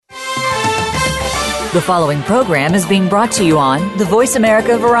The following program is being brought to you on the Voice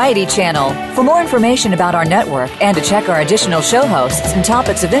America Variety Channel. For more information about our network and to check our additional show hosts and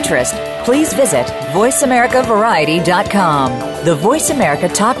topics of interest, please visit voiceamericavariety.com. The Voice America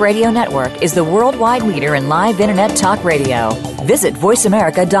Talk Radio Network is the worldwide leader in live Internet talk radio. Visit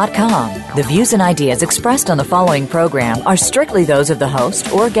voiceamerica.com. The views and ideas expressed on the following program are strictly those of the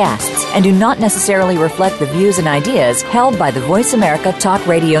host or guests and do not necessarily reflect the views and ideas held by the Voice America Talk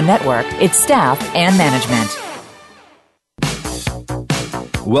Radio Network, its staff, and management.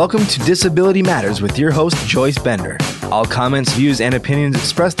 Welcome to Disability Matters with your host, Joyce Bender. All comments, views, and opinions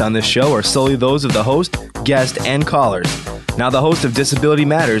expressed on this show are solely those of the host, guest, and callers. Now the host of Disability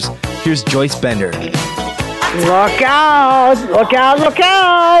Matters, here's Joyce Bender. Look out, look out, look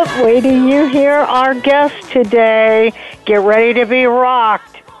out. Wait till you hear our guest today. Get ready to be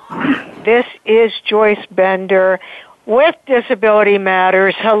rocked. This is Joyce Bender with Disability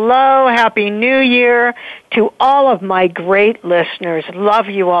Matters. Hello, Happy New Year to all of my great listeners. Love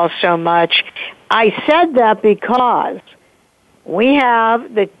you all so much. I said that because we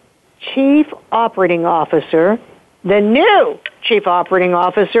have the Chief Operating Officer, the new Chief Operating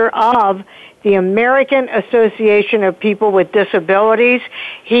Officer of the American Association of People with Disabilities.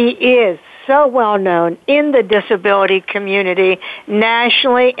 He is so well known in the disability community,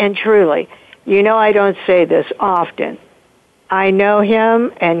 nationally and truly. You know, I don't say this often. I know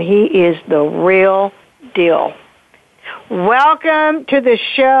him, and he is the real deal. Welcome to the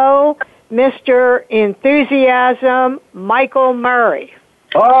show, Mr. Enthusiasm, Michael Murray.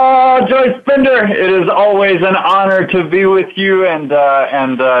 Oh, Joyce Bender, it is always an honor to be with you, and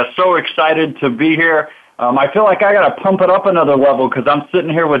so excited to be here. I feel like I got to pump it up another level because I'm sitting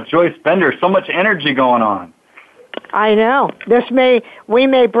here with Joyce Bender. So much energy going on. I know. We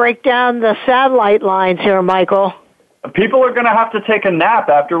may break down the satellite lines here, Michael. People are going to have to take a nap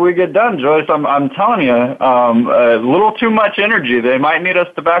after we get done, Joyce. I'm telling you, a little too much energy. They might need us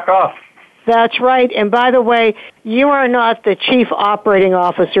to back off. That's right. And by the way, you are not the Chief Operating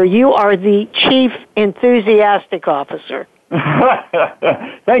Officer. You are the Chief Enthusiastic Officer.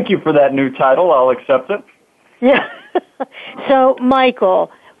 Thank you for that new title. I'll accept it. Yeah. So,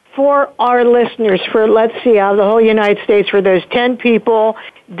 Michael, for our listeners, let's see, out of the whole United States, for those 10 people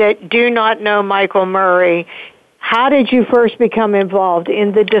that do not know Michael Murray, how did you first become involved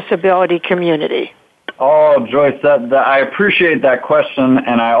in the disability community? Oh, Joyce, I appreciate that question,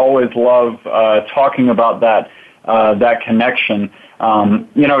 and I always love talking about that connection.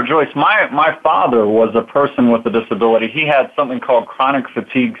 Joyce, my father was a person with a disability. He had something called chronic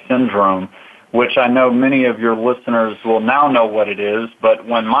fatigue syndrome, which I know many of your listeners will now know what it is. But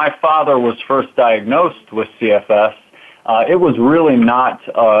when my father was first diagnosed with CFS, it was really not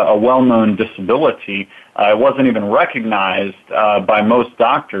a well-known disability. It wasn't even recognized by most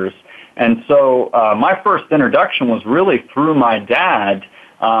doctors. And so my first introduction was really through my dad.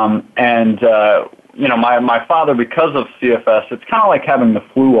 My father, because of CFS, it's kind of like having the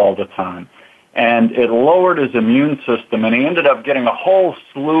flu all the time. And it lowered his immune system, and he ended up getting a whole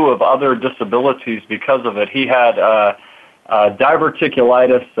slew of other disabilities because of it. He had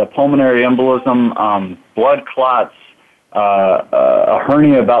diverticulitis, pulmonary embolism, blood clots, a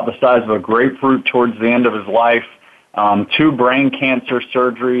hernia about the size of a grapefruit towards the end of his life, 2 brain cancer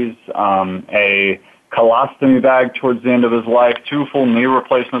surgeries, a colostomy bag towards the end of his life, 2 full knee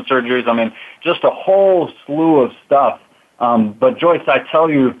replacement surgeries. I mean, just a whole slew of stuff. But Joyce, I tell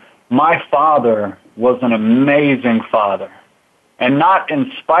you, my father was an amazing father, and not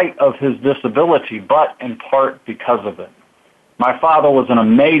in spite of his disability, but in part because of it. My father was an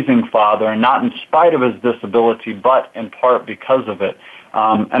amazing father, and not in spite of his disability, but in part because of it.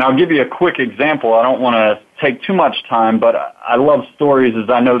 And I'll give you a quick example. I don't want to take too much time, but I love stories, as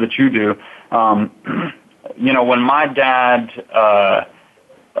I know that you do. When my dad,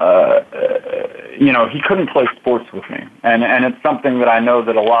 he couldn't play sports with me. And it's something that I know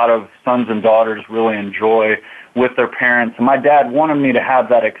that a lot of sons and daughters really enjoy with their parents. And my dad wanted me to have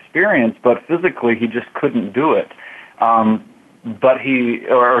that experience, but physically he just couldn't do it. But he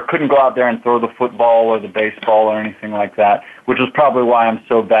couldn't go out there and throw the football or the baseball or anything like that, which is probably why I'm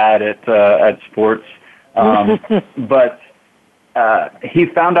so bad at sports. But he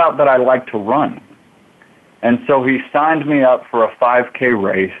found out that I like to run. And so he signed me up for a 5K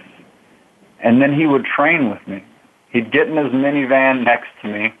race, and then he would train with me. He'd get in his minivan next to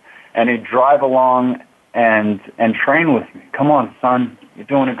me, and he'd drive along and train with me. Come on, son, you're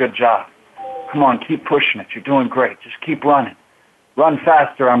doing a good job. Come on, keep pushing it. You're doing great. Just keep running. Run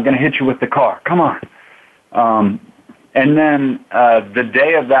faster, I'm going to hit you with the car. Come on. And then the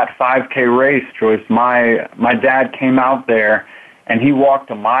day of that 5K race, Joyce, my dad came out there, and he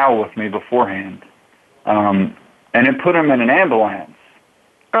walked a mile with me beforehand. and it put him in an ambulance.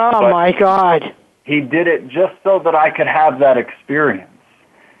 Oh, my God. He did it just so that I could have that experience.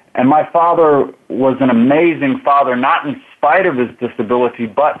 And my father was an amazing father, not in spite of his disability,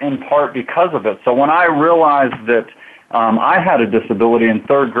 but in part because of it. So when I realized that I had a disability in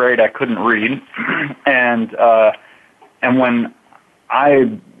third grade, I couldn't read, and when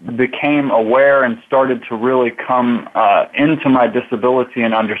I became aware and started to really come into my disability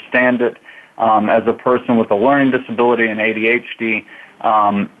and understand it as a person with a learning disability and ADHD,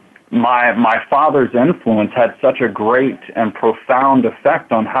 my father's influence had such a great and profound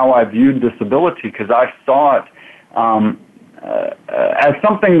effect on how I viewed disability, because I saw it as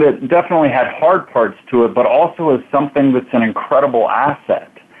something that definitely had hard parts to it, but also as something that's an incredible asset.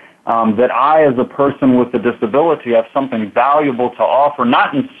 That I, as a person with a disability, have something valuable to offer,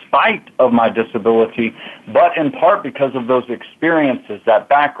 not in spite of my disability, but in part because of those experiences, that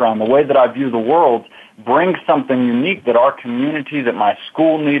background, the way that I view the world brings something unique that our community, that my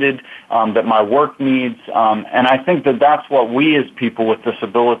school needed, that my work needs, and I think that that's what we as people with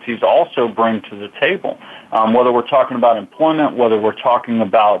disabilities also bring to the table. Whether we're talking about employment, whether we're talking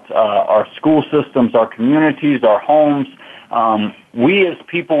about our school systems, our communities, our homes, we as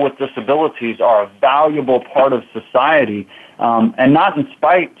people with disabilities are a valuable part of society, and not in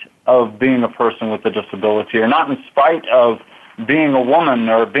spite of being a person with a disability, or not in spite of being a woman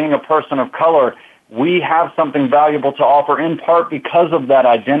or being a person of color. We have something valuable to offer, in part because of that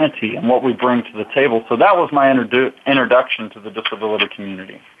identity and what we bring to the table. So that was my introduction to the disability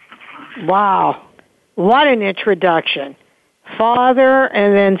community. Wow. What an introduction. Father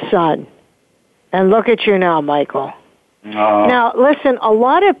and then son. And look at you now, Michael. Now, listen, a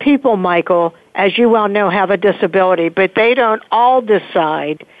lot of people, Michael, as you well know, have a disability, but they don't all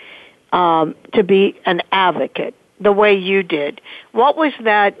decide to be an advocate the way you did. What was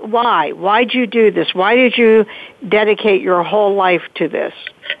that? Why? Why'd you do this? Why did you dedicate your whole life to this?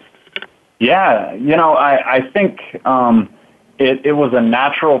 Yeah, I think it was a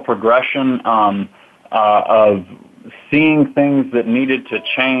natural progression of seeing things that needed to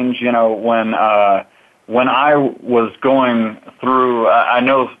change. When I was going through, I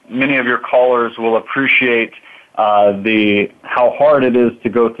know many of your callers will appreciate how hard it is to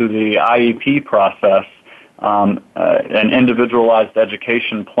go through the IEP process, an individualized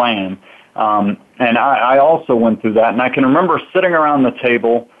education plan. And I also went through that, and I can remember sitting around the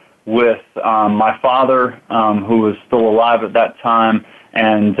table with my father, who was still alive at that time,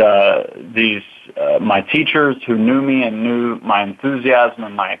 and my teachers who knew me and knew my enthusiasm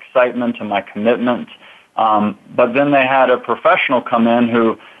and my excitement and my commitment. But then they had a professional come in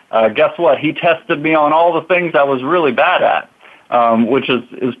who, guess what? He tested me on all the things I was really bad at, which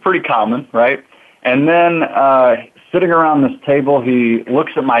is pretty common, right? And then sitting around this table, he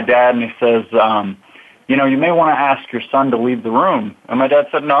looks at my dad and he says, you may want to ask your son to leave the room. And my dad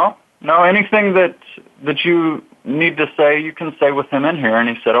said, no, anything that you need to say, you can say with him in here. And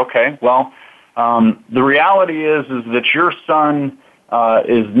he said, okay, well, the reality is that your son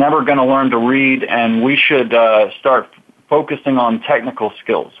is never going to learn to read, and we should start focusing on technical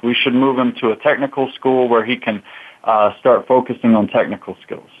skills. We should move him to a technical school where he can start focusing on technical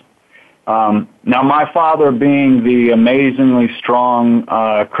skills. Now, my father, being the amazingly strong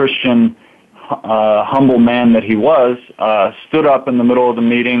Christian, humble man that he was, stood up in the middle of the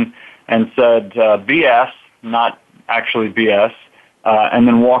meeting and said, BS, not actually BS, and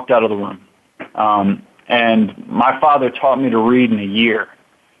then walked out of the room. And my father taught me to read in a year.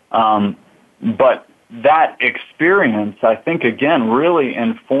 But that experience, I think, again, really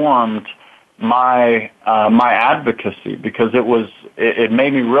informed my advocacy, because it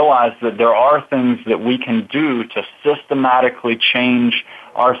made me realize that there are things that we can do to systematically change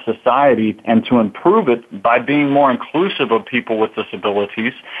our society and to improve it by being more inclusive of people with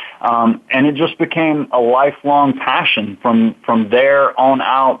disabilities. And it just became a lifelong passion from there on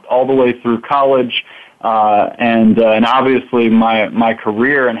out, all the way through college, and obviously my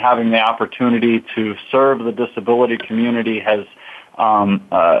career and having the opportunity to serve the disability community has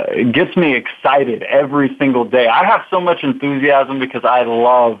it gets me excited every single day. I have so much enthusiasm because I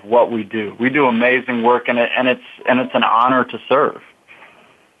love what we do. We do amazing work, and it's an honor to serve.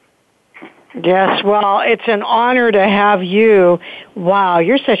 Yes, well, it's an honor to have you. Wow,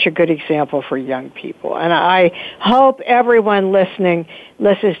 you're such a good example for young people. And I hope everyone listening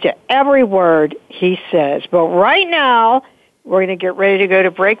listens to every word he says. But right now, we're going to get ready to go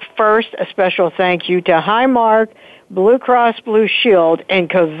to break. First, a special thank you to Highmark, Blue Cross Blue Shield, and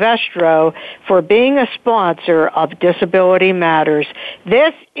Covestro for being a sponsor of Disability Matters.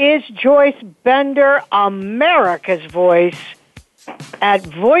 This is Joyce Bender, America's Voice, at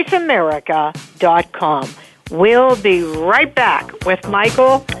voiceamerica.com. bendrconsult.com. We'll be right back with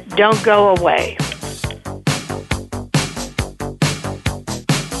Michael. Don't go away.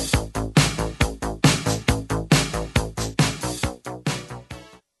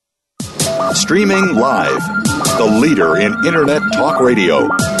 Streaming live, the leader in Internet talk radio,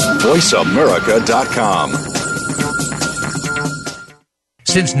 voiceamerica.com.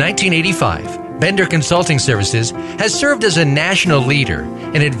 Since 1985, Bender Consulting Services has served as a national leader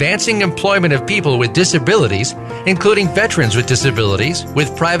in advancing employment of people with disabilities, including veterans with disabilities,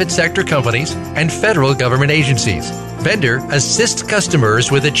 with private sector companies and federal government agencies. Bender assists customers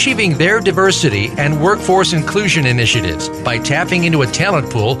with achieving their diversity and workforce inclusion initiatives by tapping into a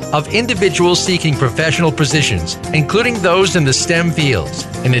talent pool of individuals seeking professional positions, including those in the STEM fields.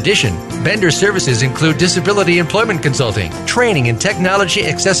 In addition, Bender services include disability employment consulting, training and technology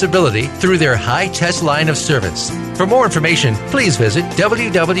accessibility through their high-test line of service. For more information, please visit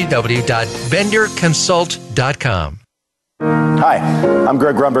www.benderconsult.com. Hi, I'm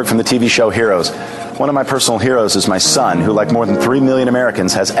Greg Grunberg from the TV show Heroes. One of my personal heroes is my son, who, like more than 3 million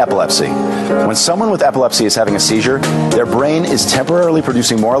Americans, has epilepsy. When someone with epilepsy is having a seizure, their brain is temporarily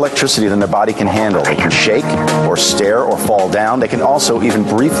producing more electricity than their body can handle. They can shake or stare or fall down. They can also even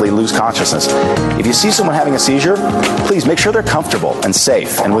briefly lose consciousness. If you see someone having a seizure, please make sure they're comfortable and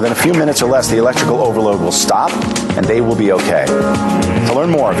safe. And within a few minutes or less, the electrical overload will stop and they will be okay. To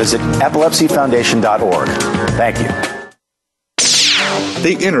learn more, visit epilepsyfoundation.org. Thank you.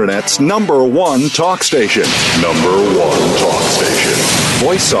 The Internet's #1 talk station. #1 talk station.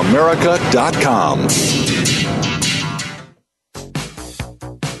 voiceamerica.com.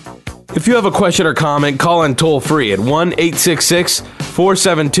 If you have a question or comment, call in toll-free at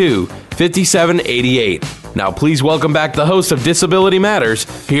 1-866-472-5788. Now, please welcome back the host of Disability Matters.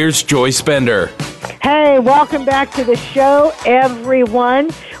 Here's Joyce Bender. Hey, welcome back to the show,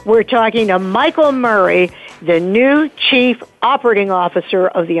 everyone. We're talking to Michael Murray, the new Chief Operating Officer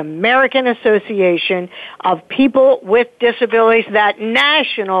of the American Association of People with Disabilities, that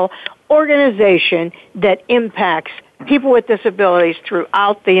national organization that impacts people with disabilities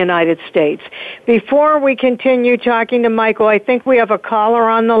throughout the United States. Before we continue talking to Michael, I think we have a caller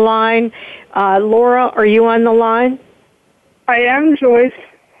on the line. Laura, are you on the line? I am, Joyce.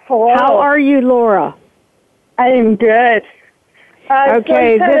 Hello. How are you, Laura? I am good.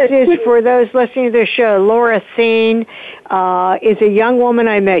 Okay, this is for those listening to the show. Laura Thien is a young woman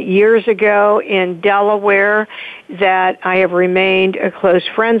I met years ago in Delaware that I have remained close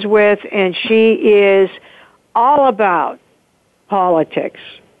friends with, and she is all about politics.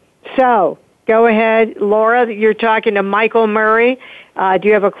 So, go ahead, Laura. You're talking to Michael Murray. Do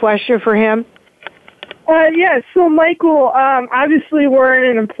you have a question for him? Yes. So, Michael, obviously we're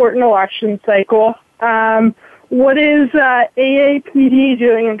in an important election cycle. What is AAPD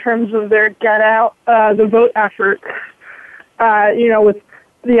doing in terms of their get out the vote efforts? With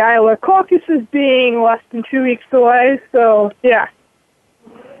the Iowa caucuses being less than 2 weeks away. So, yeah.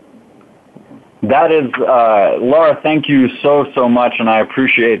 That is, Laura, thank you so much, and I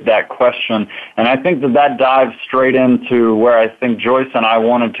appreciate that question. And I think that dives straight into where I think Joyce and I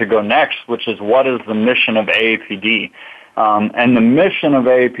wanted to go next, which is what is the mission of AAPD? And the mission of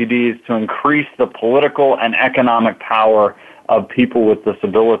AAPD is to increase the political and economic power of people with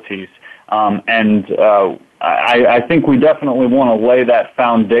disabilities. I think we definitely want to lay that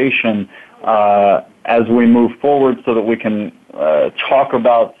foundation as we move forward so that we can talk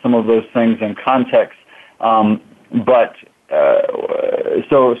about some of those things in context.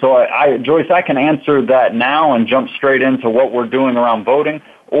 Joyce, I can answer that now and jump straight into what we're doing around voting,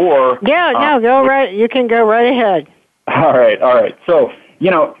 or go right. You can go right ahead. All right. So,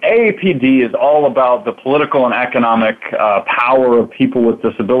 AAPD is all about the political and economic power of people with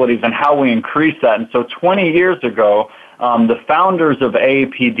disabilities and how we increase that. And so 20 years ago, the founders of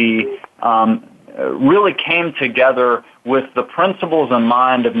AAPD really came together with the principles in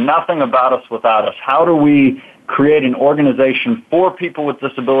mind of nothing about us without us. How do we create an organization for people with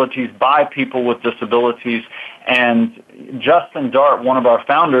disabilities, by people with disabilities? And Justin Dart, one of our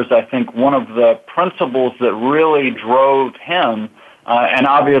founders, I think one of the principles that really drove him, and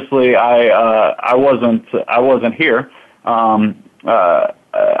obviously I wasn't here.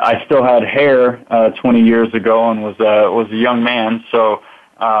 I still had hair 20 years ago and was a young man. So,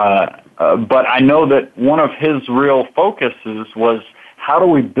 but I know that one of his real focuses was, how do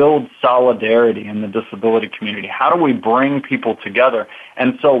we build solidarity in the disability community? How do we bring people together?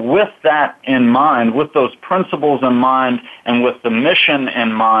 And so with that in mind, with those principles in mind, and with the mission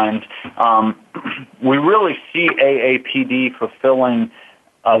in mind, we really see AAPD fulfilling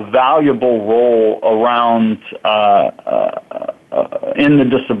a valuable role around in the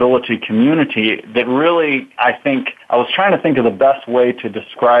disability community that really, I was trying to think of the best way to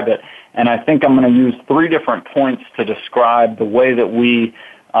describe it, and I think I'm going to use 3 different points to describe the way that we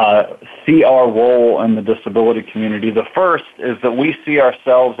see our role in the disability community. The first is that we see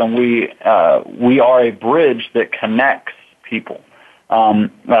ourselves and we are a bridge that connects people,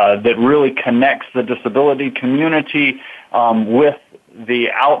 that really connects the disability community with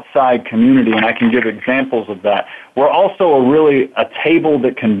the outside community, and I can give examples of that. We're also a table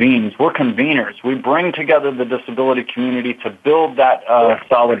that convenes. We're conveners. We bring together the disability community to build that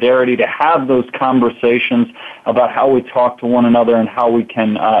solidarity, to have those conversations about how we talk to one another and how we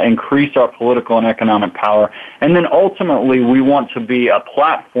can increase our political and economic power. And then ultimately, we want to be a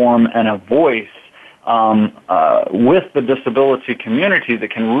platform and a voice with the disability community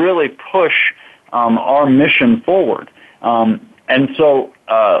that can really push our mission forward. And so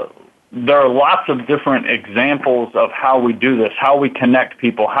there are lots of different examples of how we do this, how we connect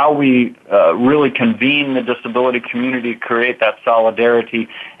people, how we really convene the disability community, create that solidarity,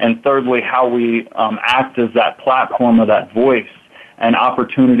 and thirdly, how we act as that platform or that voice and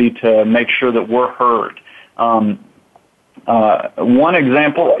opportunity to make sure that we're heard. One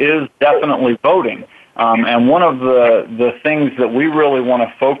example is definitely voting. And one of the things that we really want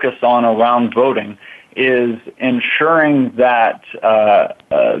to focus on around voting is ensuring that that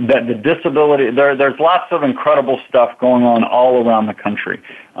the disability, there's lots of incredible stuff going on all around the country.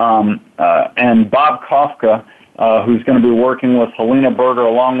 And Bob Kafka, who's going to be working with Helena Berger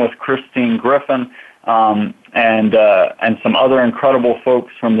along with Christine Griffin and some other incredible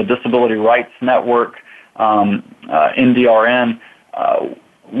folks from the Disability Rights Network, NDRN,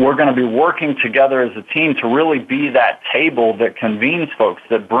 we're going to be working together as a team to really be that table that convenes folks,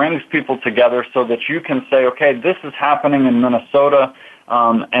 that brings people together so that you can say, okay, this is happening in Minnesota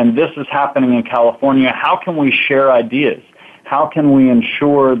and this is happening in California. How can we share ideas? How can we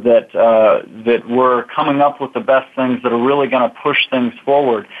ensure that that we're coming up with the best things that are really going to push things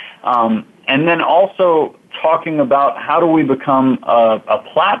forward? And then also talking about how do we become a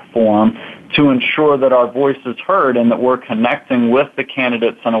platform to ensure that our voice is heard and that we're connecting with the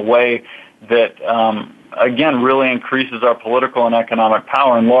candidates in a way that, again, really increases our political and economic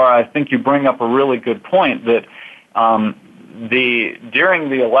power. And Laura, I think you bring up a really good point that during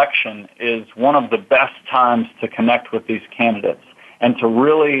the election is one of the best times to connect with these candidates and to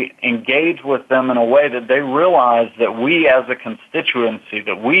really engage with them in a way that they realize that we as a constituency,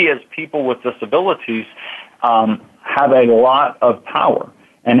 that we as people with disabilities have a lot of power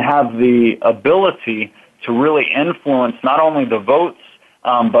and have the ability to really influence not only the votes,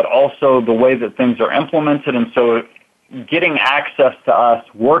 but also the way that things are implemented. And so getting access to us,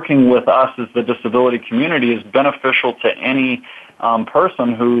 working with us as the disability community is beneficial to any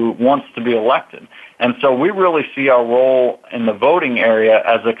person who wants to be elected. And so we really see our role in the voting area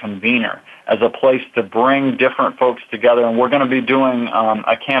as a convener, as a place to bring different folks together. And we're going to be doing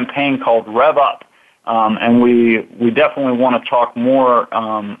a campaign called Rev Up. And we definitely want to talk more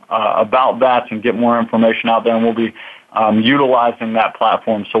about that and get more information out there, and we'll be utilizing that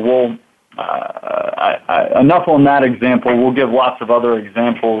platform. So we'll enough on that example. We'll give lots of other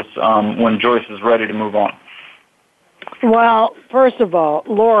examples when Joyce is ready to move on. Well, first of all,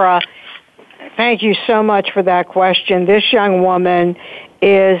 Laura, thank you so much for that question. This young woman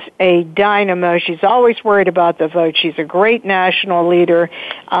is a dynamo. She's always worried about the vote. She's a great national leader.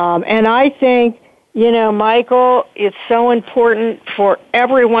 And I think, you know, Michael, it's so important for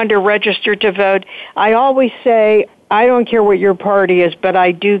everyone to register to vote. I always say, I don't care what your party is, but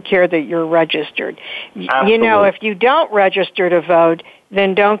I do care that you're registered. Absolutely. You know, if you don't register to vote,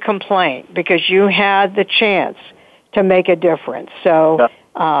 then don't complain because you had the chance to make a difference. So,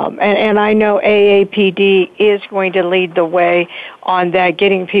 and I know AAPD is going to lead the way on that,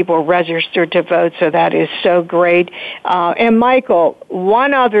 getting people registered to vote, so that is so great. And Michael,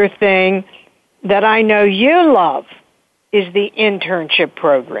 one other thing that I know you love is the internship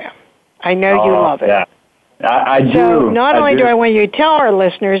program. I know you love it. Yeah. I do. So not only do I want you to tell our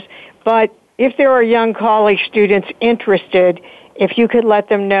listeners, but if there are young college students interested, if you could let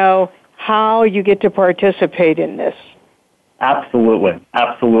them know how you get to participate in this. Absolutely.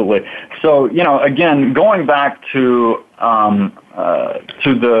 So, you know, again, going back to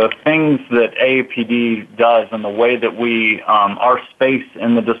the things that AAPD does and the way that we, our space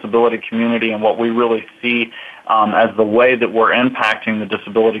in the disability community and what we really see as the way that we're impacting the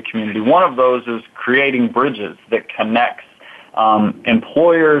disability community. One of those is creating bridges that connects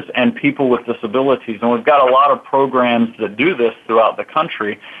employers and people with disabilities. And we've got a lot of programs that do this throughout the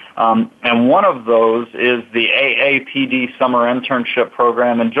country. And one of those is the AAPD Summer Internship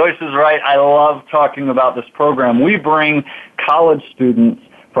Program. And Joyce is right. I love talking about this program. We bring college students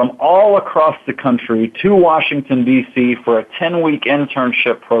from all across the country to Washington, D.C. for a 10-week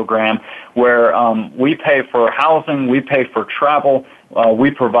internship program where we pay for housing, we pay for travel, we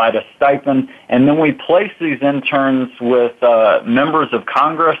provide a stipend, and then we place these interns with members of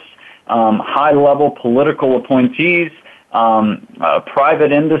Congress, high-level political appointees,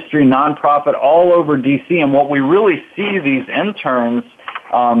 private industry, nonprofit, all over D.C. And what we really see these interns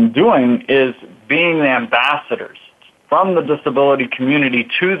doing is being the ambassadors from the disability community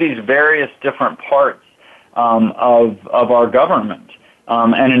to these various different parts of our government,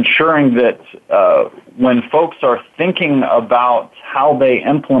 and ensuring that when folks are thinking about how they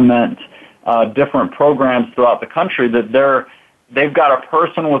implement different programs throughout the country, that they've got a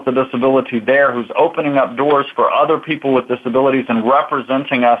person with a disability there who's opening up doors for other people with disabilities and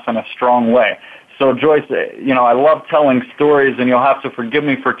representing us in a strong way. So, Joyce, I love telling stories, and you'll have to forgive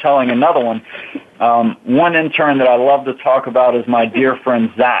me for telling another one. One intern that I love to talk about is my dear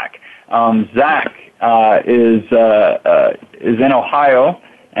friend Zach. Zach is in Ohio,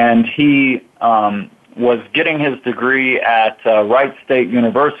 and he was getting his degree at Wright State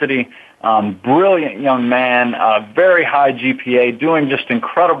University. Brilliant young man, very high GPA, doing just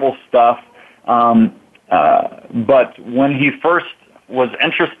incredible stuff. But when he first was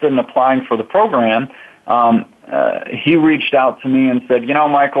interested in applying for the program, he reached out to me and said,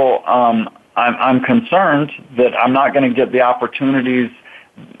 Michael, I'm concerned that I'm not going to get the opportunities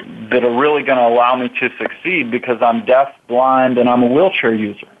that are really going to allow me to succeed because I'm deaf, blind, and I'm a wheelchair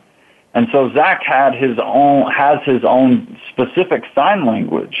user. And so Zach has his own specific sign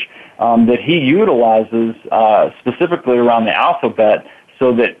language that he utilizes specifically around the alphabet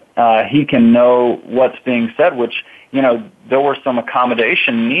so that he can know what's being said, which, there were some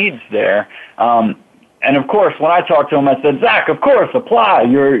accommodation needs there. And of course, when I talked to him, I said, Zach, of course, apply.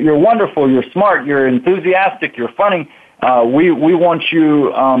 You're wonderful. You're smart. You're enthusiastic. You're funny. We want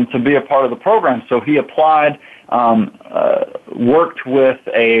you to be a part of the program. So he applied, worked with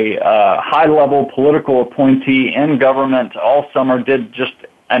a high-level political appointee in government all summer, did just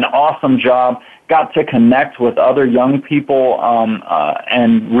an awesome job, got to connect with other young people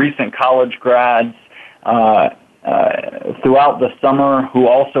and recent college grads throughout the summer who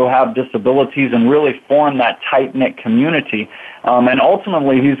also have disabilities and really form that tight-knit community. And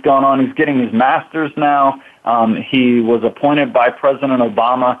ultimately, he's gone on, he's getting his master's now. He was appointed by President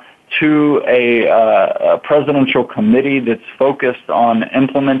Obama to a presidential committee that's focused on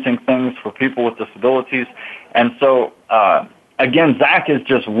implementing things for people with disabilities. And so, again, Zach is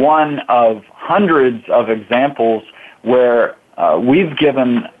just one of hundreds of examples where we've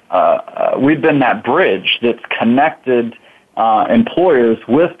been that bridge that's connected employers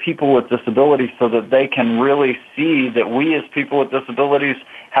with people with disabilities so that they can really see that we as people with disabilities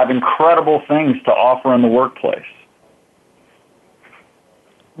have incredible things to offer in the workplace.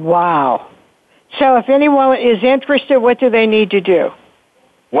 Wow. So if anyone is interested, what do they need to do?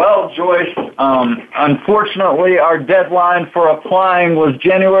 Well, Joyce, unfortunately, our deadline for applying was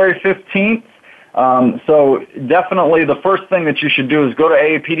January 15th. So definitely the first thing that you should do is go to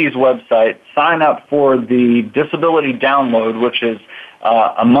AAPD's website, sign up for the Disability Download, which is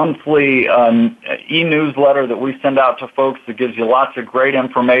a monthly e-newsletter that we send out to folks that gives you lots of great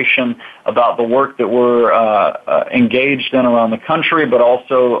information about the work that we're engaged in around the country, but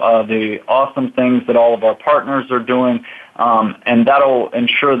also the awesome things that all of our partners are doing. And that'll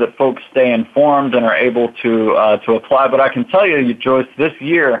ensure that folks stay informed and are able to apply. But I can tell you, Joyce, this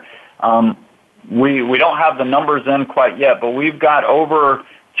year, we don't have the numbers in quite yet, but we've got over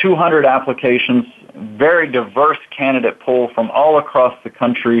 200 applications, very diverse candidate pool from all across the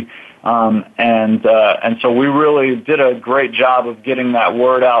country, and so we really did a great job of getting that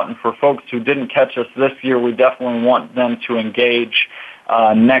word out. And for folks who didn't catch us this year, we definitely want them to engage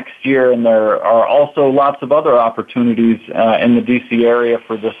next year. And there are also lots of other opportunities in the D.C. area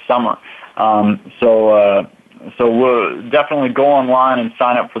for this summer. So we'll definitely go online and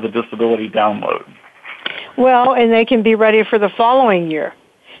sign up for the Disability Download. Well, and they can be ready for the following year.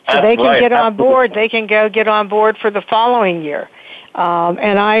 So That's they can right. get on Absolutely. board. They can go get on board for the following year.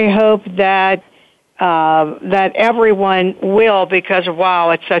 And I hope that that everyone will, because, wow,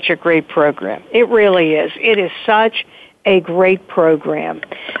 it's such a great program. It really is. It is such a great program.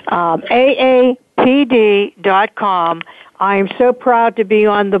 AAPD.com. I am so proud to be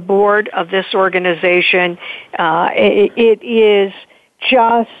on the board of this organization. It is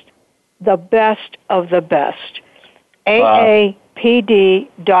just the best of the best.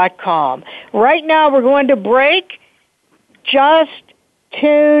 AAPD.com. Right now we're going to break. Just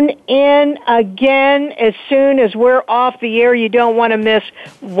tune in again as soon as we're off the air. You don't want to miss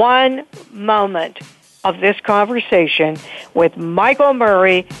one moment of this conversation with Michael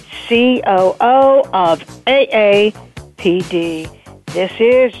Murray, COO of AAPD. This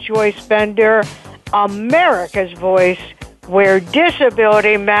is Joyce Bender, America's Voice, where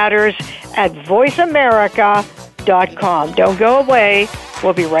disability matters, at voiceamerica.com. Don't go away.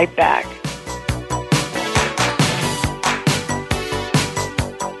 We'll be right back.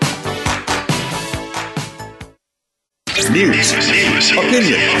 News,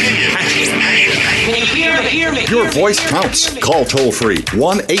 opinion, your voice counts. Call toll-free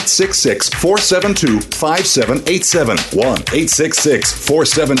 1-866-472-5787.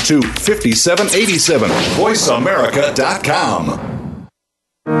 1-866-472-5787. VoiceAmerica.com.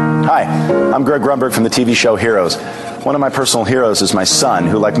 Hi, I'm Greg Grunberg from the TV show Heroes. One of my personal heroes is my son,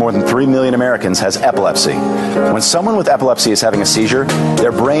 who, like more than 3 million Americans, has epilepsy. When someone with epilepsy is having a seizure,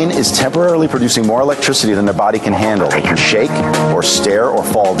 their brain is temporarily producing more electricity than their body can handle. They can shake or stare or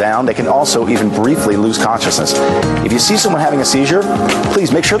fall down. They can also even briefly lose consciousness. If you see someone having a seizure,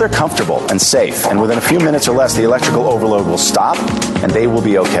 please make sure they're comfortable and safe. And within a few minutes or less, the electrical overload will stop and they will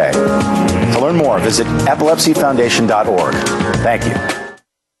be okay. To learn more, visit epilepsyfoundation.org. Thank you.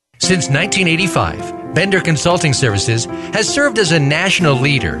 Since 1985, Bender Consulting Services has served as a national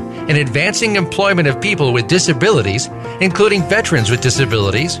leader in advancing employment of people with disabilities, including veterans with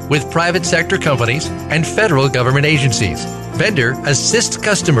disabilities, with private sector companies and federal government agencies. Bender assists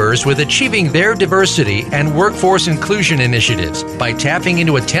customers with achieving their diversity and workforce inclusion initiatives by tapping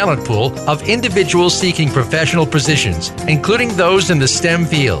into a talent pool of individuals seeking professional positions, including those in the STEM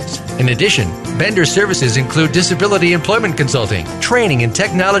fields. In addition, Bender services include disability employment consulting, training in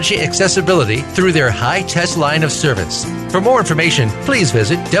technology accessibility through their high-test line of service. For more information, please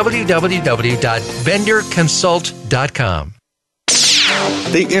visit www.benderconsult.com.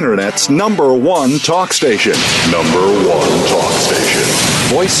 The Internet's #1 talk station. #1 talk station.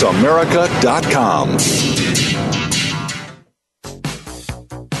 VoiceAmerica.com.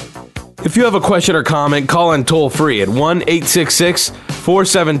 If you have a question or comment, call in toll-free at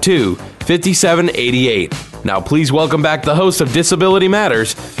 1-866-472-5788. Now, please welcome back the host of Disability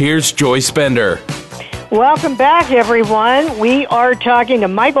Matters. Here's Joyce Bender. Welcome back, everyone. We are talking to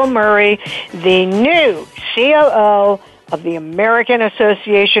Michael Murray, the new COO of the American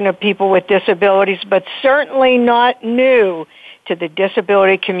Association of People with Disabilities, but certainly not new to the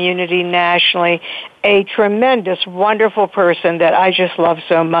disability community nationally. A tremendous, wonderful person that I just love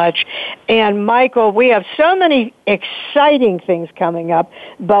so much. And Michael, we have so many exciting things coming up,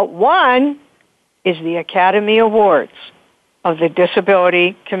 but one is the Academy Awards of the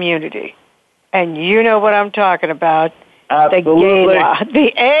disability community. And you know what I'm talking about. Absolutely. The gala,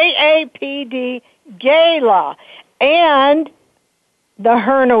 the AAPD Gala, and the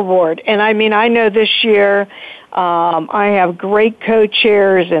Hearn Award. And I mean, I know this year I have great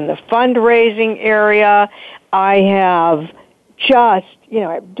co-chairs in the fundraising area. I have I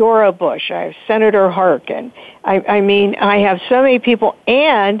have Dora Bush, I have Senator Harkin. I mean, I have so many people,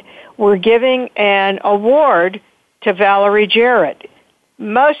 and we're giving an award to Valerie Jarrett.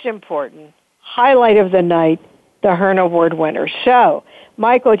 Most important, highlight of the night, the Hearn Award winners. So,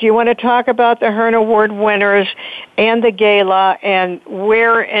 Michael, do you want to talk about the Hearn Award winners and the gala and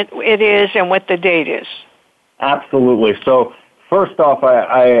where it is and what the date is? Absolutely. So, first off,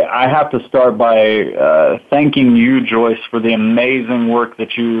 I have to start by thanking you, Joyce, for the amazing work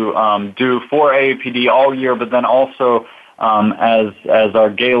that you do for AAPD all year, but then also as our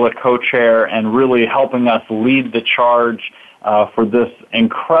gala co-chair and really helping us lead the charge for this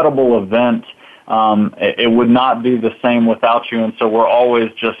incredible event. It would not be the same without you, and so we're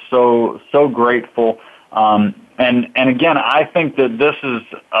always just so grateful. And again, I think that this is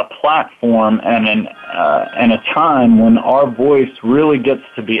a platform and a time when our voice really gets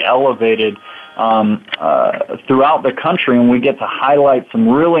to be elevated throughout the country, and we get to highlight some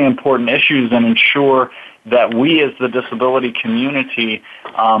really important issues and ensure that we as the disability community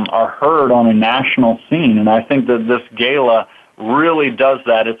are heard on a national scene. And I think that this gala really does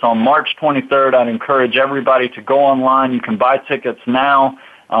that. It's on March 23rd. I'd encourage everybody to go online. You can buy tickets now.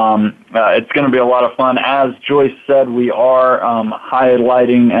 It's going to be a lot of fun. As Joyce said, we are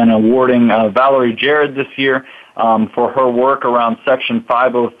highlighting and awarding Valerie Jarrett this year for her work around Section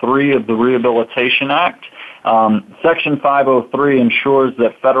 503 of the Rehabilitation Act. Section 503 ensures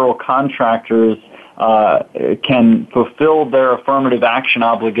that federal contractors can fulfill their affirmative action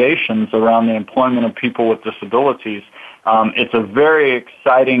obligations around the employment of people with disabilities. It's a very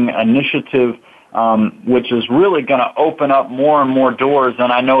exciting initiative which is really going to open up more and more doors.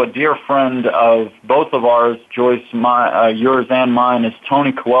 And I know a dear friend of both of ours, Joyce, yours and mine, is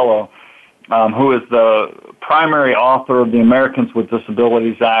Tony Coelho, who is the primary author of the Americans with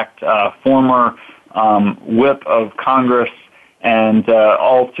Disabilities Act, former whip of Congress, and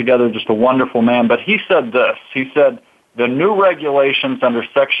altogether just a wonderful man. But he said this. He said, the new regulations under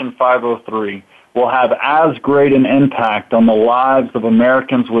Section 503 will have as great an impact on the lives of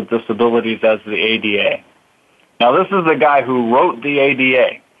Americans with disabilities as the ADA. Now, this is the guy who wrote the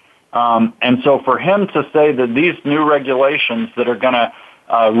ADA. And so for him to say that these new regulations that are going to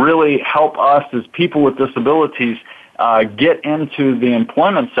really help us as people with disabilities get into the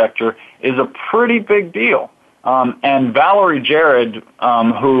employment sector is a pretty big deal. And Valerie Jarrett,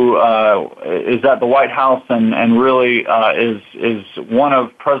 who is at the White House and really is one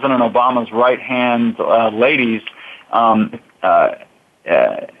of President Obama's right-hand ladies,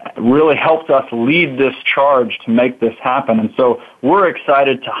 really helped us lead this charge to make this happen. And so we're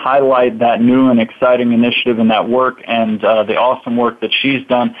excited to highlight that new and exciting initiative and that work and the awesome work that she's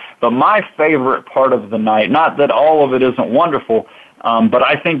done. But my favorite part of the night, not that all of it isn't wonderful, but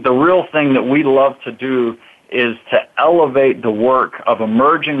I think the real thing that we love to do is to elevate the work of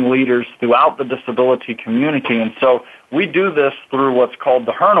emerging leaders throughout the disability community. And so we do this through what's called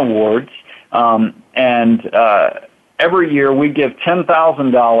the Hearn Awards, every year we give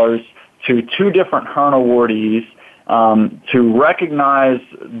 $10,000 to 2 different Hearn awardees to recognize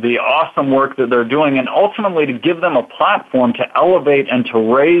the awesome work that they're doing and ultimately to give them a platform to elevate and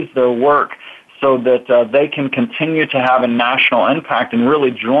to raise their work so that they can continue to have a national impact and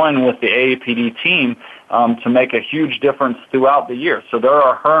really join with the AAPD team to make a huge difference throughout the year. So they're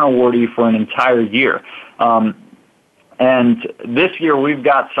our Hearn awardee for an entire year. And this year we've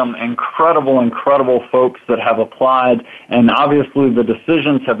got some incredible folks that have applied, and obviously the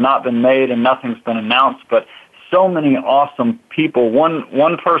decisions have not been made and nothing's been announced, but so many awesome people.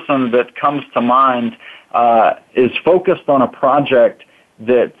 One person that comes to mind is focused on a project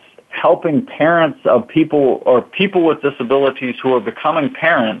that's helping parents of people or people with disabilities who are becoming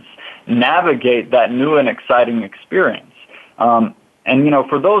parents navigate that new and exciting experience. And,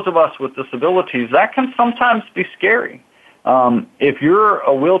 for those of us with disabilities, that can sometimes be scary. If you're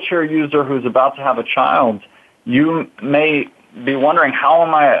a wheelchair user who's about to have a child, you may be wondering,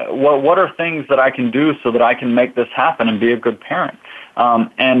 what are things that I can do so that I can make this happen and be a good parent?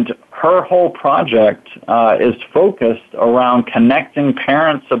 And her whole project is focused around connecting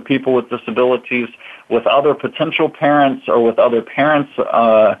parents of people with disabilities with other potential parents or with other parents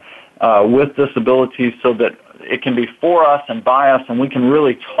with disabilities so that it can be for us and by us, and we can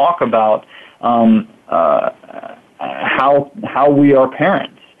really talk about how we are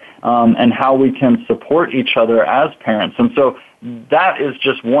parents and how we can support each other as parents. And so that is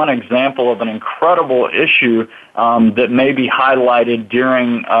just one example of an incredible issue that may be highlighted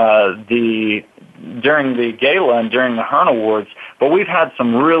during the gala and during the Hearn Awards. But we've had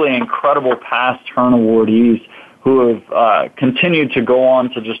some really incredible past Hearn awardees who have continued to go on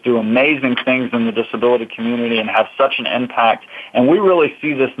to just do amazing things in the disability community and have such an impact. And we really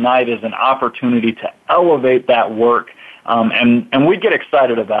see this night as an opportunity to elevate that work. And we get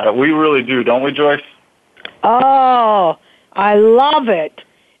excited about it. We really do, don't we, Joyce? Oh, I love it.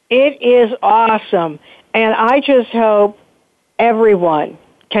 It is awesome. And I just hope everyone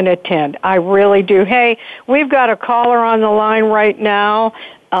can attend. I really do. Hey, we've got a caller on the line right now,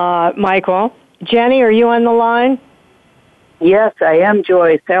 Michael. Jenny, are you on the line? Yes, I am,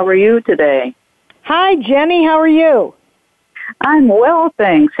 Joyce. How are you today? Hi, Jenny. How are you? I'm well,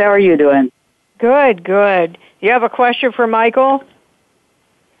 thanks. How are you doing? Good. You have a question for Michael?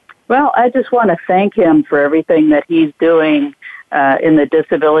 Well, I just want to thank him for everything that he's doing in the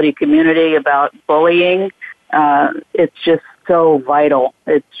disability community about bullying. It's just so vital.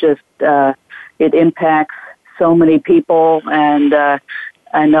 It's just, it impacts so many people, and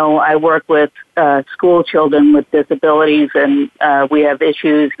I know I work with school children with disabilities, and we have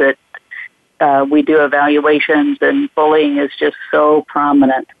issues that we do evaluations, and bullying is just so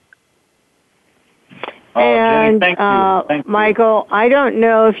prominent. And Jenny, thank you. Michael, I don't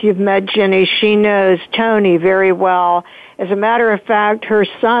know if you've met Jenny. She knows Tony very well. As a matter of fact, her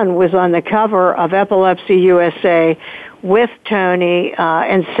son was on the cover of Epilepsy USA with Tony,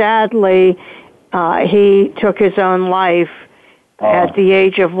 and sadly, he took his own life at the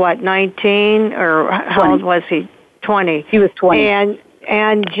age of, 19? Or how old was he? 20. He was 20.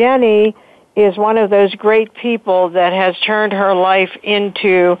 And Jenny is one of those great people that has turned her life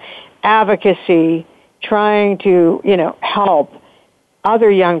into advocacy, trying to, help other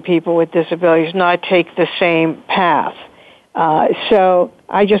young people with disabilities not take the same path. So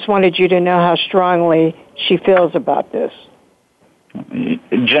I just wanted you to know how strongly she feels about this.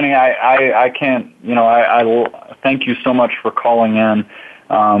 Jenny, I can't, I thank you so much for calling in,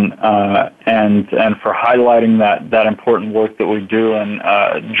 and for highlighting that important work that we do. And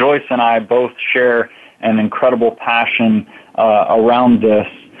Joyce and I both share an incredible passion around this,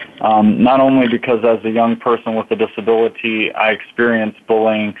 not only because as a young person with a disability I experience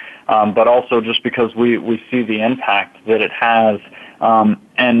bullying, but also just because we see the impact that it has. I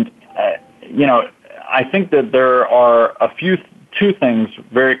think that there are two things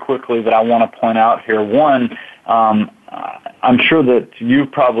very quickly that I want to point out here. One, I'm sure that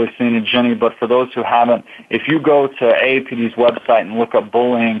you've probably seen it, Jenny, but for those who haven't, if you go to AAPD's website and look up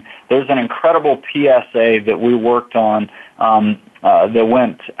bullying, there's an incredible PSA that we worked on that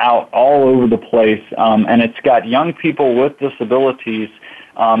went out all over the place, and it's got young people with disabilities,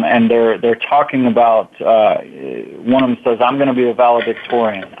 and they're talking about, one of them says, I'm going to be a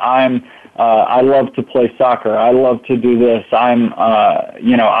valedictorian. I love to play soccer. I love to do this. I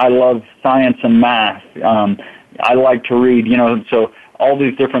love science and math. I like to read, so all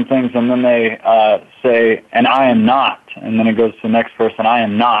these different things. And then they say, and I am not. And then it goes to the next person, I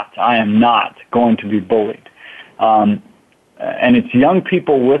am not going to be bullied. And it's young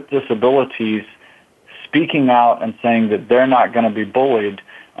people with disabilities speaking out and saying that they're not going to be bullied.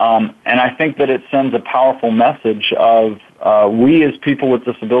 And I think that it sends a powerful message of we as people with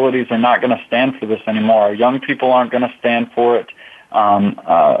disabilities are not going to stand for this anymore. Our young people aren't going to stand for it.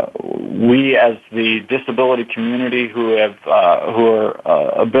 We as the disability community who are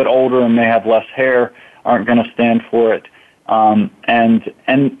a bit older and may have less hair aren't going to stand for it. And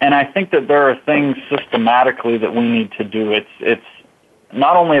I think that there are things systematically that we need to do. It's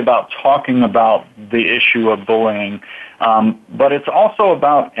not only about talking about the issue of bullying, but it's also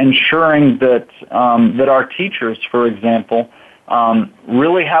about ensuring that that our teachers, for example,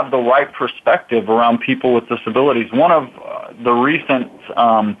 really have the right perspective around people with disabilities. One of the recent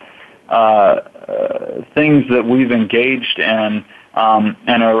things that we've engaged in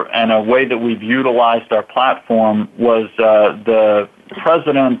and a way that we've utilized our platform was the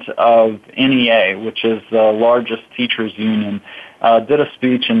president of NEA, which is the largest teachers union, did a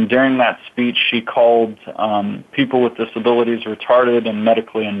speech, and during that speech she called people with disabilities retarded and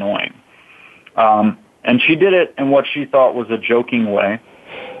medically annoying. And she did it in what she thought was a joking way,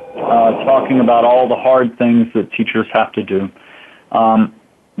 talking about all the hard things that teachers have to do.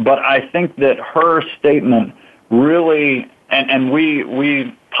 But I think that her statement really, and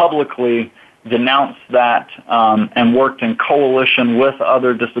we publicly denounced that and worked in coalition with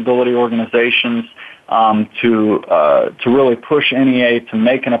other disability organizations to really push NEA to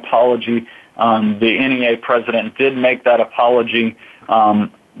make an apology. The NEA president did make that apology,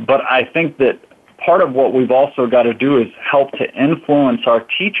 but I think that part of what we've also got to do is help to influence our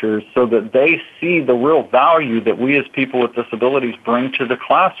teachers so that they see the real value that we as people with disabilities bring to the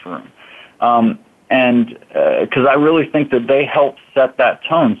classroom. And because I really think that they help set that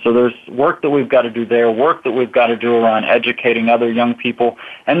tone. So there's work that we've got to do there, work that we've got to do around educating other young people,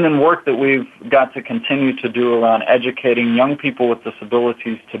 and then work that we've got to continue to do around educating young people with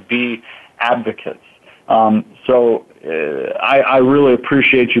disabilities to be advocates. So I really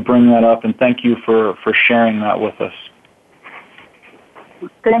appreciate you bringing that up, and thank you for sharing that with us.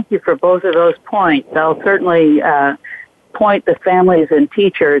 Thank you for both of those points. I'll certainly point the families and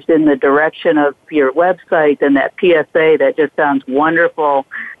teachers in the direction of your website and that PSA. That just sounds wonderful.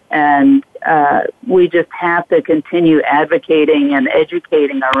 And we just have to continue advocating and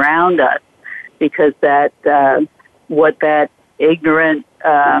educating around us, because that what that ignorant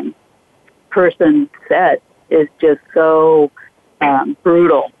person said is just so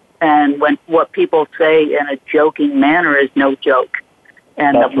brutal. And when what people say in a joking manner is no joke.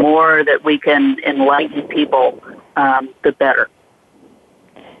 And the more that we can enlighten people, the better.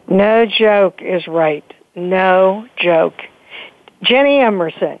 No joke is right. No joke. Jenny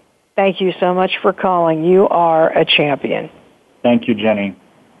Emerson, thank you so much for calling. You are a champion. Thank you, Jenny.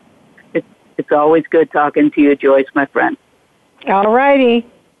 It's always good talking to you, Joyce, my friend. All righty.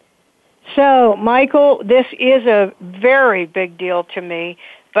 So, Michael, this is a very big deal to me,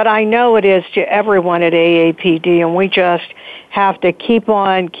 but I know it is to everyone at AAPD, and we just have to keep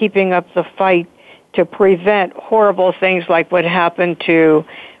on keeping up the fight to prevent horrible things like what happened to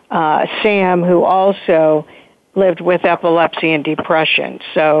Sam, who also lived with epilepsy and depression.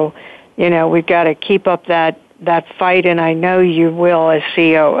 So, we've got to keep up that fight, and I know you will as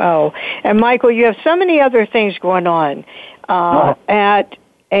COO. And, Michael, you have so many other things going on at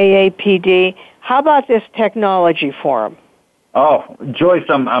AAPD. How about this technology forum? Oh, Joyce,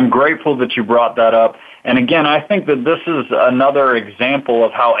 I'm grateful that you brought that up. And again, I think that this is another example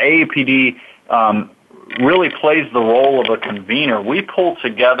of how AAPD really plays the role of a convener. We pull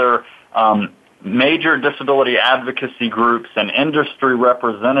together major disability advocacy groups and industry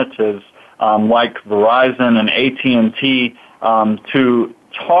representatives like Verizon and AT&T to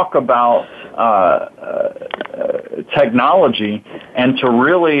talk about technology and to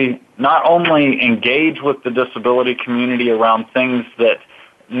really not only engage with the disability community around things that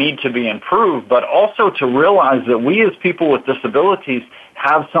need to be improved, but also to realize that we as people with disabilities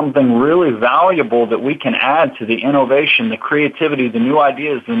have something really valuable that we can add to the innovation, the creativity, the new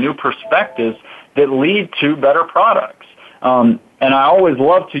ideas, the new perspectives that lead to better products. And I always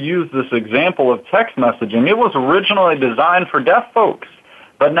love to use this example of text messaging. It was originally designed for deaf folks,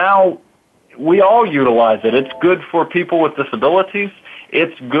 but now we all utilize it. It's good for people with disabilities.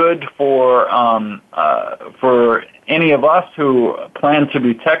 It's good for any of us who plan to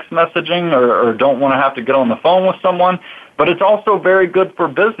be text messaging or don't want to have to get on the phone with someone, but it's also very good for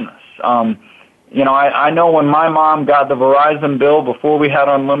business. I know when my mom got the Verizon bill before we had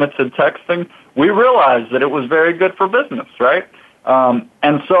unlimited texting, we realized that it was very good for business, right?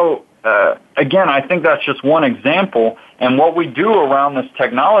 And so, again, I think that's just one example. And what we do around this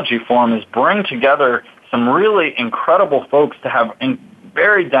technology forum is bring together some really incredible folks to have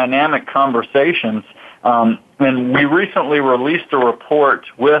very dynamic conversations. And we recently released a report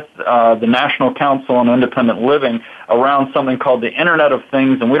with the National Council on Independent Living around something called the Internet of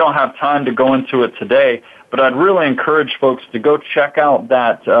Things, and we don't have time to go into it today, but I'd really encourage folks to go check out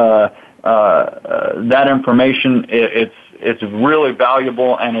that information. It's really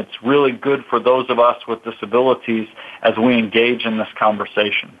valuable, and it's really good for those of us with disabilities as we engage in this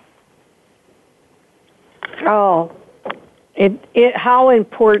conversation. Oh, how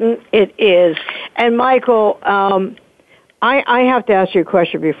important it is. And Michael, I have to ask you a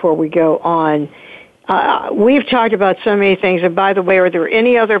question before we go on. We've talked about so many things, and by the way, are there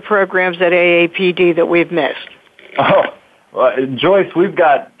any other programs at AAPD that we've missed? Joyce, we've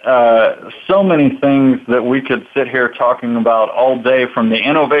got so many things that we could sit here talking about all day, from the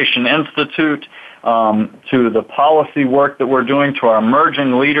Innovation Institute to the policy work that we're doing, to our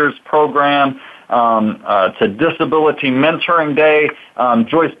Emerging Leaders program, to Disability Mentoring Day.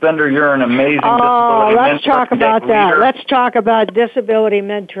 Joyce Bender, you're an amazing Disability Mentoring let's talk about that. leader. Let's talk about Disability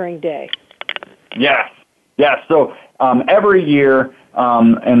Mentoring Day. Yes. So every year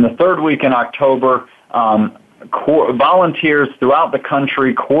in the third week in October, volunteers throughout the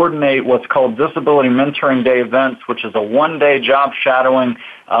country coordinate what's called Disability Mentoring Day events, which is a one-day job shadowing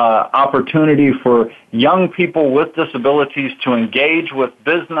opportunity for young people with disabilities to engage with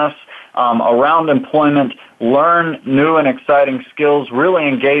business around employment, learn new and exciting skills, really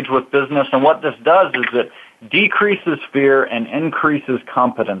engage with business. And what this does is it decreases fear and increases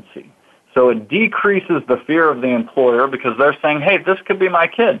competency. So it decreases the fear of the employer because they're saying, hey, this could be my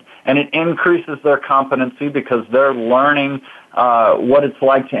kid. And it increases their competency because they're learning what it's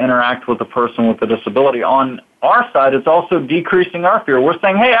like to interact with a person with a disability. On our side, it's also decreasing our fear. We're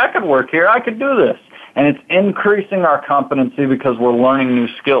saying, hey, I could work here. I could do this. And it's increasing our competency because we're learning new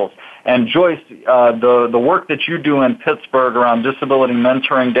skills. And Joyce, the work that you do in Pittsburgh around Disability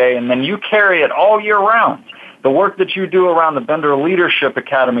Mentoring Day, and then you carry it all year round. The work that you do around the Bender Leadership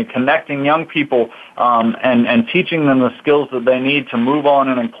Academy, connecting young people and teaching them the skills that they need to move on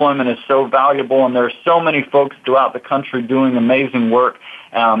in employment, is so valuable. And there's so many folks throughout the country doing amazing work.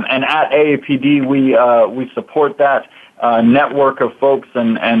 And at AAPD, we support that network of folks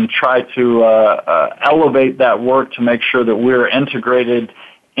and try to elevate that work to make sure that we're integrated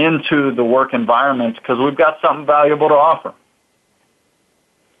into the work environment because we've got something valuable to offer.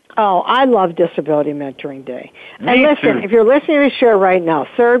 Oh, I love Disability Mentoring Day. Me and listen, too. If you're listening to the show right now,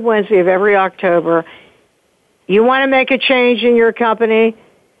 third Wednesday of every October, you want to make a change in your company,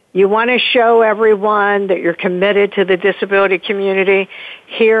 you want to show everyone that you're committed to the disability community,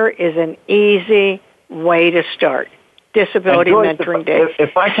 here is an easy way to start. Disability Joyce, Mentoring Day.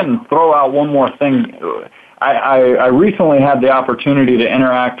 If I can throw out one more thing, I recently had the opportunity to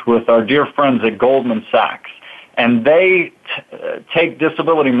interact with our dear friends at Goldman Sachs. And they take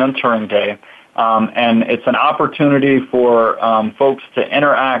Disability Mentoring Day, and it's an opportunity for folks to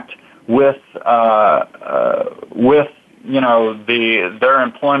interact with their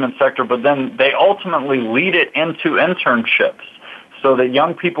employment sector, but then they ultimately lead it into internships so that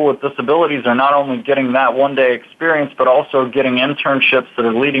young people with disabilities are not only getting that one-day experience, but also getting internships that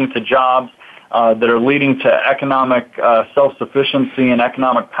are leading to jobs, that are leading to economic self-sufficiency and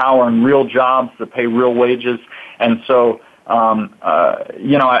economic power and real jobs that pay real wages. And so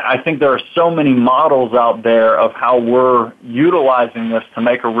I think there are so many models out there of how we're utilizing this to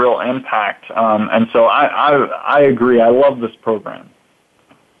make a real impact. And so I agree. I love this program.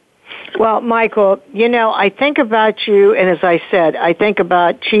 Well, Michael, I think about you, and as I said, I think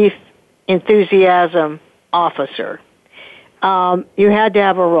about Chief Enthusiasm Officer. You had to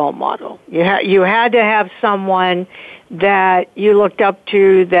have a role model. You had to have someone that you looked up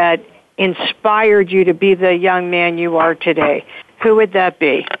to that inspired you to be the young man you are today. Who would that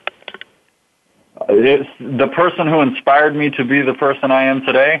be? It's the person who inspired me to be the person I am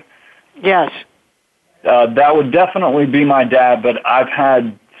today? Yes. That would definitely be my dad, but I've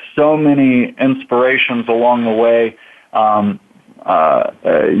had so many inspirations along the way. One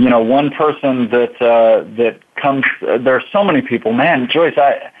person that comes, there's so many people. Man, Joyce,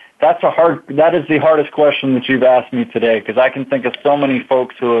 that is the hardest question that you've asked me today, because I can think of so many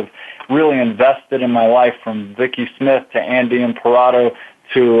folks who have really invested in my life, from Vicki Smith to Andy Imperato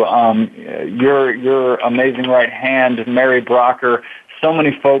to your amazing right hand, Mary Brocker. So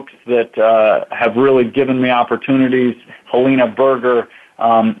many folks that have really given me opportunities. Helena Berger.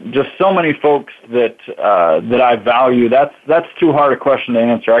 Just so many folks that I value. That's too hard a question to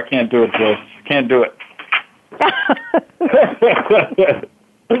answer. I can't do it, Joyce. Can't do it.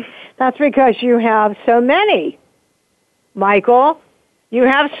 That's because you have so many, Michael. You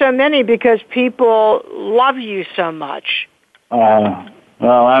have so many because people love you so much. Well,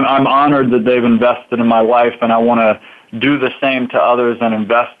 I'm honored that they've invested in my life, and I want to do the same to others and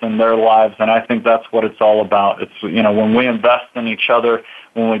invest in their lives, and I think that's what it's all about. It's, when we invest in each other,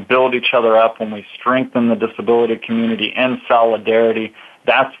 when we build each other up, when we strengthen the disability community in solidarity,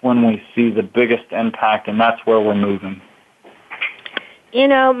 that's when we see the biggest impact, and that's where we're moving.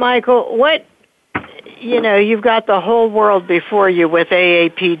 Michael, you've got the whole world before you with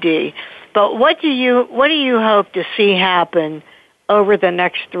AAPD, but what do you hope to see happen over the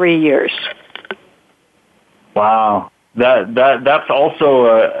next 3 years? Wow. That's also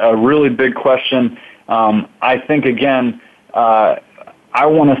a really big question. I think, again, I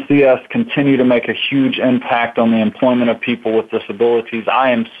want to see us continue to make a huge impact on the employment of people with disabilities.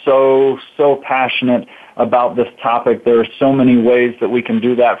 I am so passionate about this topic. There are so many ways that we can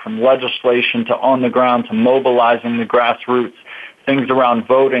do that, from legislation to on the ground to mobilizing the grassroots, things around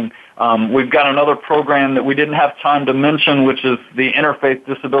voting. We've got another program that we didn't have time to mention, which is the Interfaith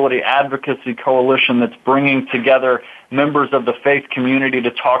Disability Advocacy Coalition, that's bringing together members of the faith community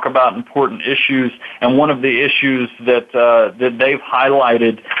to talk about important issues. And one of the issues that they've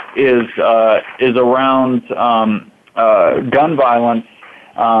highlighted is around gun violence,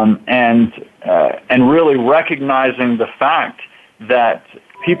 and really recognizing the fact that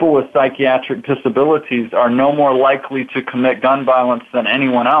people with psychiatric disabilities are no more likely to commit gun violence than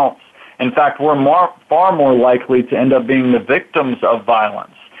anyone else. In fact, we're far more likely to end up being the victims of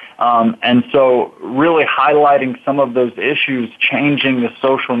violence. And so really highlighting some of those issues, changing the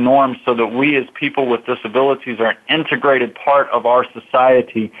social norms so that we as people with disabilities are an integrated part of our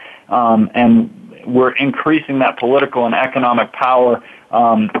society, and we're increasing that political and economic power.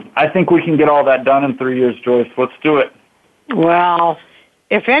 I think we can get all that done in 3 years, Joyce. Let's do it. Well,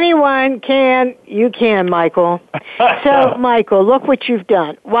 if anyone can, you can, Michael. So, Michael, look what you've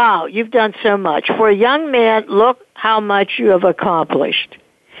done. Wow, you've done so much. For a young man, look how much you have accomplished.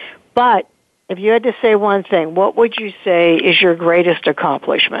 But if you had to say one thing, what would you say is your greatest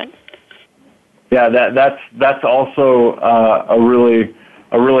accomplishment? Yeah, that's also a really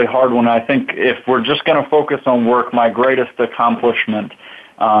hard one. I think if we're just going to focus on work, my greatest accomplishment,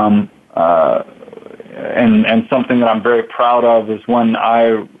 and something that I'm very proud of, is when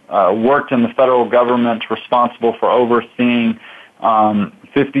I worked in the federal government responsible for overseeing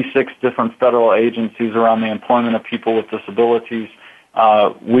 56 different federal agencies around the employment of people with disabilities.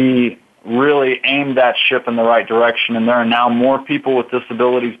 We really aimed that ship in the right direction, and there are now more people with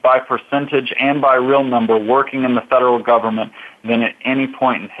disabilities by percentage and by real number working in the federal government than at any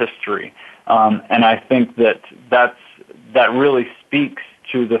point in history. And I think that really speaks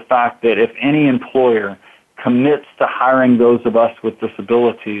to the fact that if any employer commits to hiring those of us with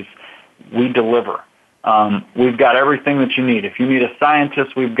disabilities, we deliver. We've got everything that you need. If you need a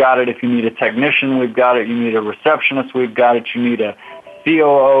scientist, we've got it. If you need a technician, we've got it. You need a receptionist, we've got it. You need a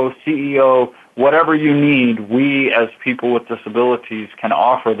COO, CEO, whatever you need, we as people with disabilities can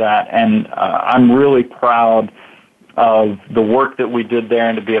offer that. And I'm really proud of the work that we did there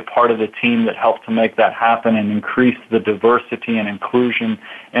and to be a part of the team that helped to make that happen and increase the diversity and inclusion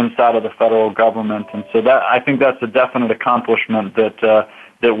inside of the federal government. And so that, I think that's a definite accomplishment that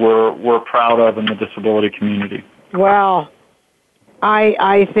we're proud of in the disability community. Well,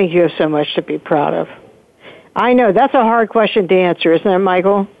 I think you have so much to be proud of. I know. That's a hard question to answer, isn't it,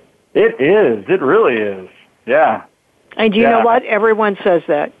 Michael? It is. It really is. Yeah. And you know what? Everyone says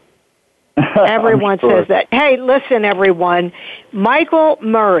that. Everyone says that. Hey, listen, everyone. Michael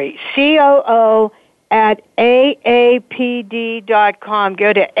Murray, COO at AAPD.com.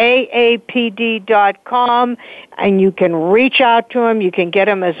 Go to AAPD.com and you can reach out to him. You can get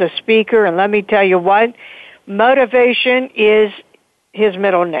him as a speaker. And let me tell you what, motivation is his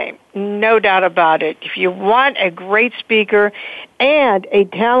middle name. No doubt about it. If you want a great speaker and a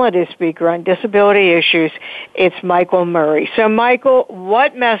talented speaker on disability issues, it's Michael Murray. So, Michael,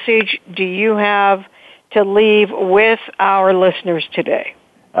 what message do you have to leave with our listeners today?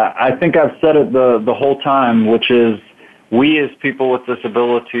 I think I've said it the whole time, which is we as people with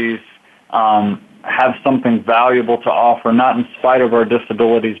disabilities have something valuable to offer, not in spite of our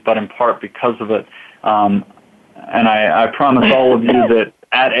disabilities, but in part because of it. And I promise all of you that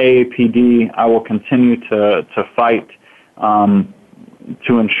at AAPD, I will continue to fight to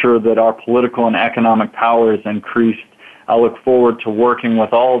ensure that our political and economic power is increased. I look forward to working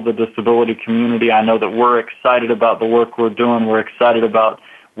with all of the disability community. I know that we're excited about the work we're doing. We're excited about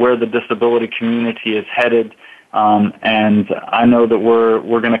where the disability community is headed. And I know that we're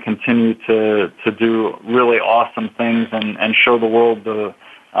going to continue to do really awesome things and show the world the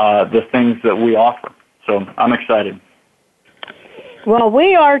things that we offer. So I'm excited. Well,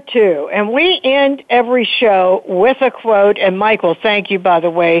 we are too. And we end every show with a quote. And Michael, thank you, by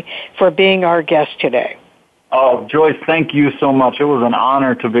the way, for being our guest today. Oh, Joyce, thank you so much. It was an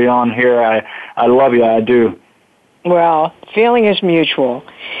honor to be on here. I love you. I do. Well, feeling is mutual.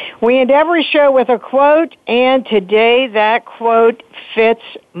 We end every show with a quote, and today that quote fits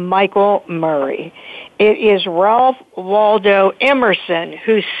Michael Murray. It is Ralph Waldo Emerson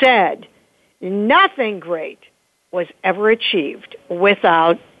who said, "Nothing great was ever achieved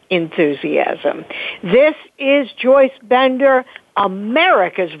without enthusiasm." This is Joyce Bender,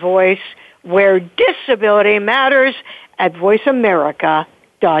 America's Voice, where disability matters, at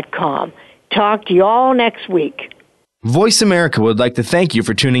voiceamerica.com. Talk to you all next week. Voice America would like to thank you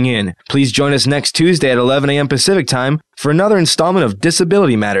for tuning in. Please join us next Tuesday at 11 a.m. Pacific Time for another installment of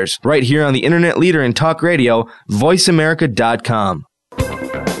Disability Matters, right here on the internet leader in talk radio, voiceamerica.com.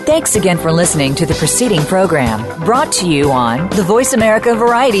 Thanks again for listening to the preceding program, brought to you on the Voice America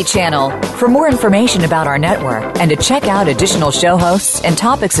Variety Channel. For more information about our network and to check out additional show hosts and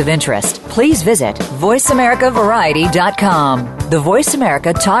topics of interest, please visit voiceamericavariety.com. The Voice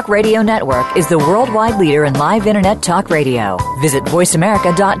America Talk Radio Network is the worldwide leader in live internet talk radio. Visit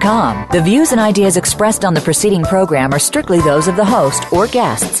voiceamerica.com. The views and ideas expressed on the preceding program are strictly those of the host or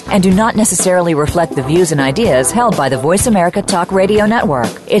guests and do not necessarily reflect the views and ideas held by the Voice America Talk Radio Network,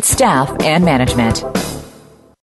 its staff, and management.